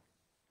happening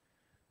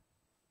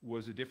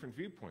was a different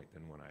viewpoint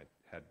than one I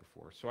had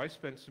before. So I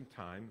spent some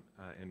time,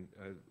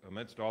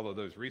 amidst all of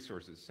those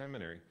resources,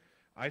 seminary,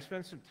 I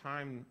spent some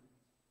time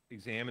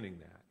examining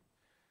that.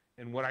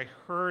 And what I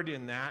heard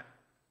in that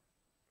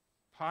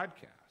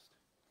podcast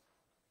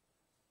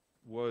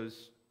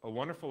was a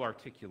wonderful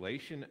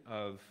articulation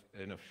of,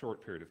 in a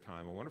short period of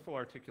time, a wonderful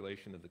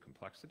articulation of the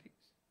complexities,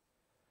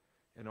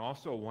 and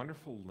also a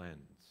wonderful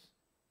lens,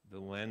 the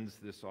lens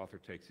this author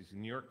takes. He's a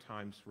New York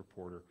Times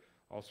reporter,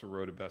 also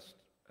wrote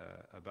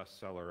a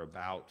bestseller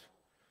about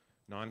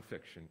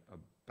nonfiction,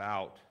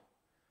 about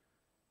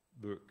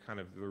the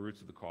kind of the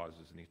roots of the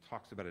causes, and he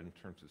talks about it in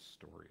terms of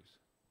stories.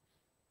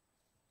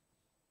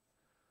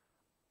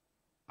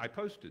 I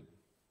posted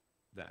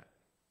that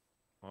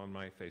on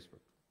my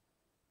Facebook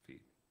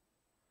feed.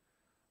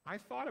 I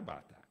thought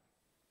about that.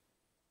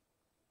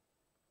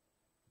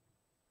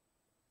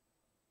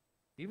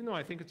 Even though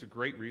I think it's a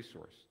great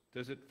resource,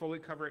 does it fully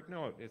cover it?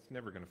 No, it's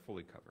never going to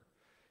fully cover.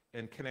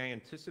 And can I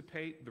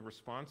anticipate the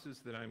responses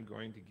that I'm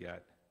going to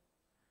get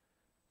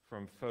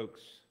from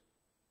folks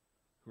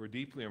who are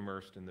deeply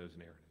immersed in those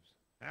narratives?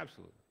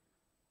 Absolutely.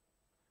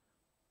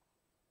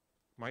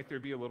 Might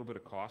there be a little bit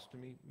of cost to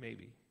me?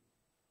 Maybe.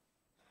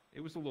 It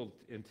was a little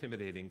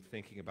intimidating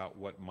thinking about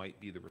what might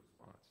be the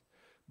response.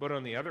 But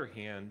on the other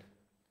hand,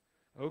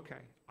 okay,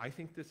 I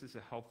think this is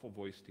a helpful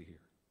voice to hear.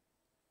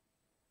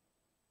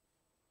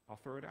 I'll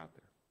throw it out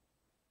there.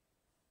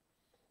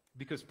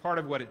 Because part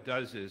of what it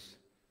does is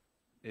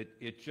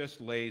it just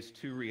lays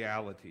two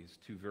realities,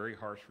 two very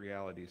harsh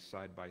realities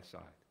side by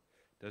side.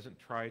 Doesn't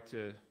try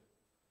to,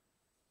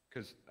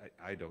 because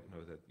I don't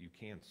know that you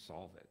can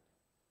solve it.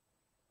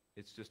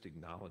 It's just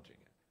acknowledging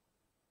it.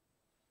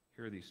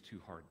 Here are these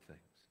two hard things.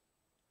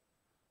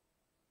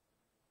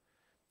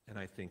 And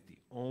I think the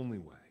only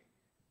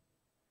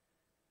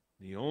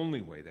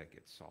way that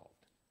gets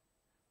solved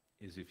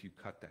is if you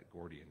cut that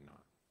Gordian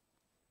knot.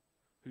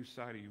 Whose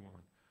side are you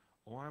on?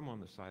 Oh, I'm on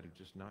the side of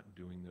just not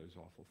doing those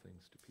awful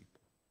things to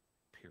people,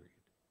 period.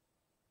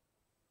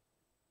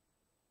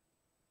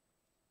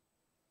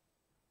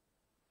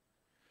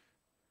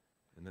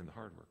 And then the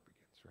hard work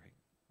begins, right?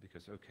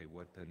 Because, okay,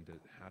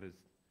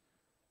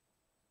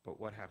 but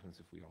what happens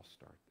if we all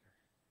start there?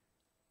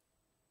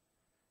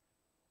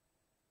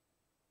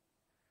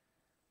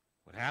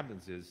 What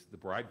happens is the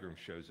bridegroom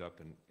shows up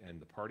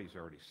and the party's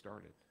already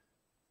started,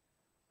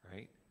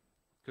 right?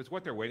 Because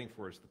what they're waiting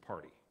for is the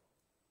party.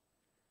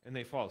 And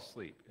they fall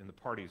asleep, and the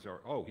party's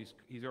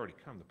he's already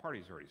come. The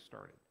party's already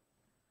started.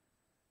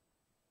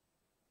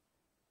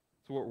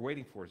 So what we're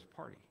waiting for is a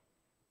party.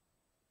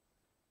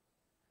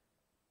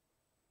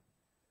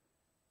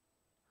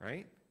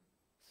 Right?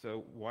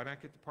 So why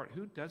not get the party?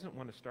 Who doesn't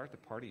want to start the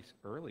parties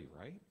early,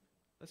 right?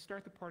 Let's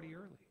start the party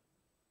early.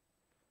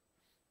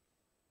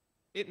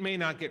 It may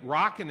not get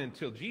rocking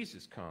until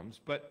Jesus comes,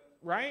 but,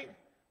 right?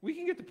 We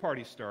can get the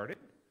party started.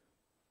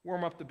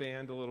 Warm up the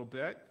band a little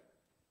bit.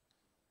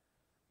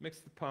 Mix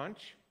the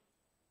punch.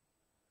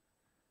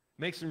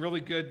 Make some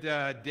really good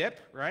dip,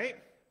 right?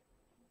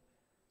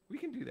 We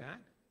can do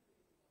that.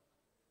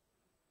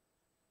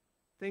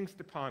 Things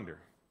to ponder.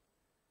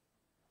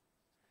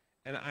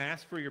 And I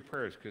ask for your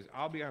prayers because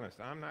I'll be honest,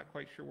 I'm not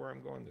quite sure where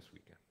I'm going this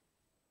weekend.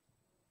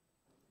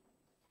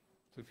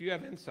 So if you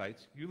have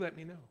insights, you let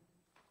me know.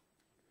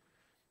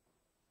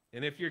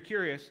 And if you're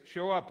curious,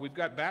 show up. We've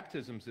got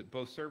baptisms at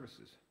both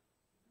services.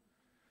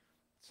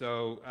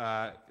 So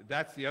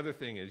that's the other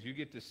thing is you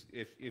get to,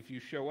 if you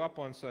show up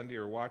on Sunday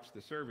or watch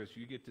the service,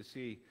 you get to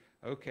see,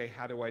 okay,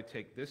 how do I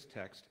take this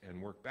text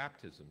and work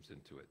baptisms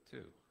into it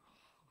too?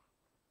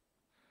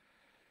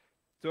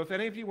 So if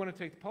any of you want to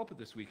take the pulpit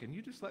this weekend,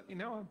 you just let me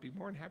know. I'd be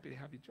more than happy to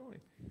have you join.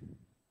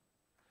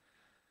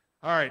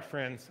 All right,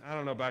 friends. I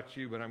don't know about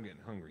you, but I'm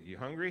getting hungry. You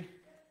hungry?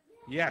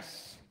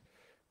 Yes.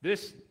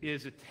 This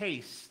is a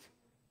taste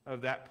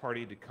of that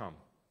party to come,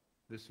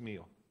 this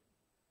meal.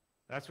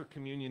 That's what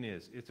communion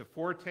is. It's a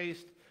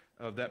foretaste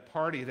of that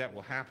party that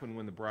will happen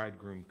when the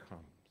bridegroom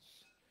comes.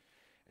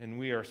 And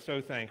we are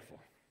so thankful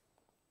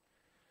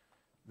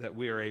that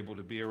we are able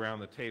to be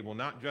around the table,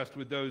 not just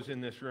with those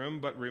in this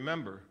room, but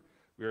remember,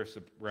 we are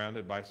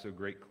surrounded by so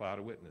great cloud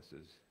of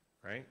witnesses,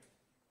 right?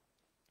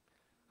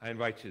 I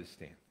invite you to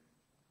stand.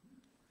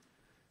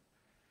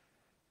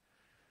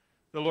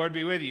 The Lord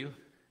be with you.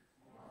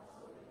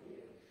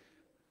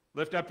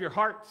 Lift up your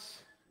hearts.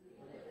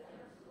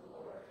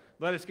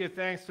 Let us give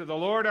thanks to the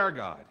Lord our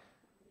God.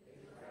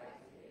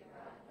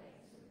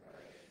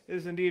 It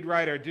is indeed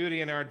right, our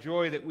duty and our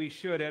joy, that we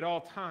should at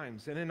all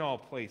times and in all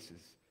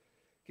places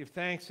give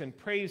thanks and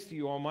praise to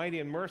you, Almighty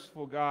and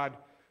merciful God,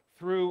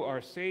 through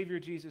our Savior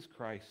Jesus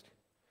Christ,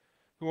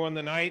 who on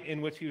the night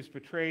in which he was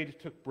betrayed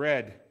took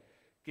bread,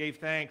 gave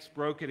thanks,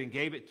 broke it, and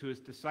gave it to his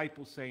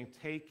disciples, saying,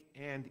 "Take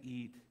and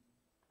eat.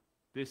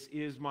 This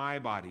is my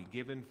body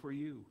given for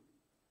you.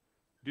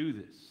 Do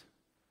this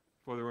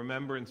for the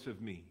remembrance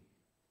of me."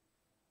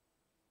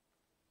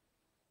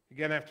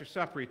 Again, after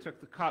supper, he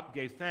took the cup,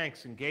 gave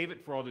thanks, and gave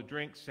it for all to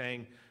drink,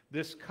 saying,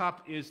 "This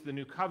cup is the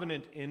new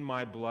covenant in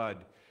my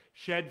blood,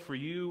 shed for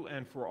you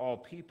and for all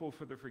people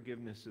for the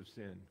forgiveness of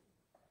sin.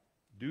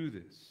 Do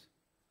this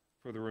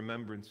for the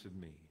remembrance of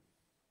me."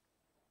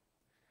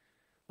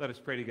 Let us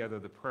pray together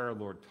the prayer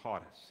Lord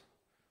taught us.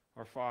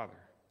 Our Father,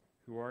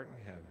 who art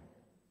in heaven,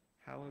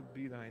 hallowed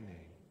be thy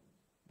name.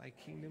 Thy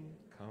kingdom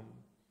come,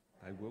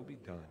 thy will be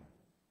done,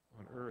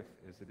 on earth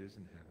as it is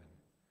in heaven.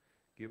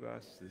 Give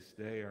us this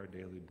day our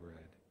daily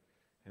bread,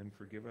 and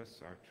forgive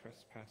us our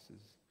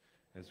trespasses,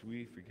 as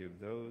we forgive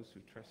those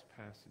who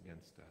trespass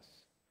against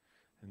us.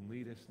 And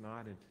lead us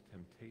not into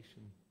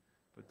temptation,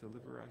 but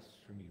deliver us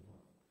from evil.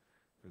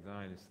 For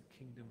thine is the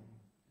kingdom,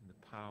 and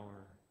the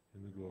power,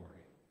 and the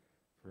glory,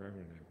 forever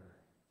and ever.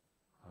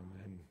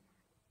 Amen.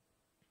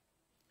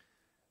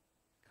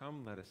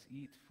 Come, let us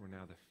eat, for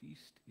now the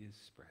feast is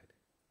spread.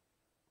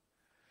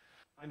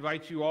 I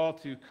invite you all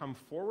to come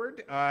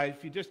forward.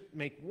 If you just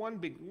make one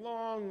big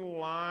long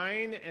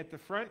line at the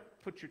front,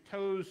 put your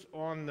toes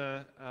on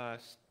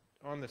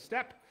the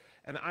step,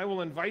 and I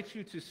will invite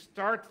you to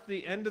start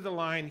the end of the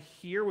line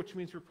here, which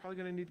means we're probably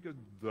going to need to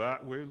go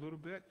that way a little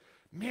bit.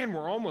 Man,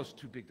 we're almost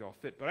too big to all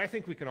fit, but I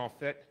think we can all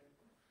fit.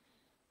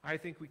 I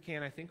think we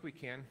can.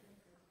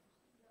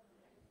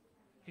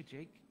 Hey,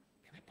 Jake,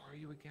 can I borrow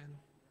you again?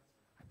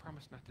 I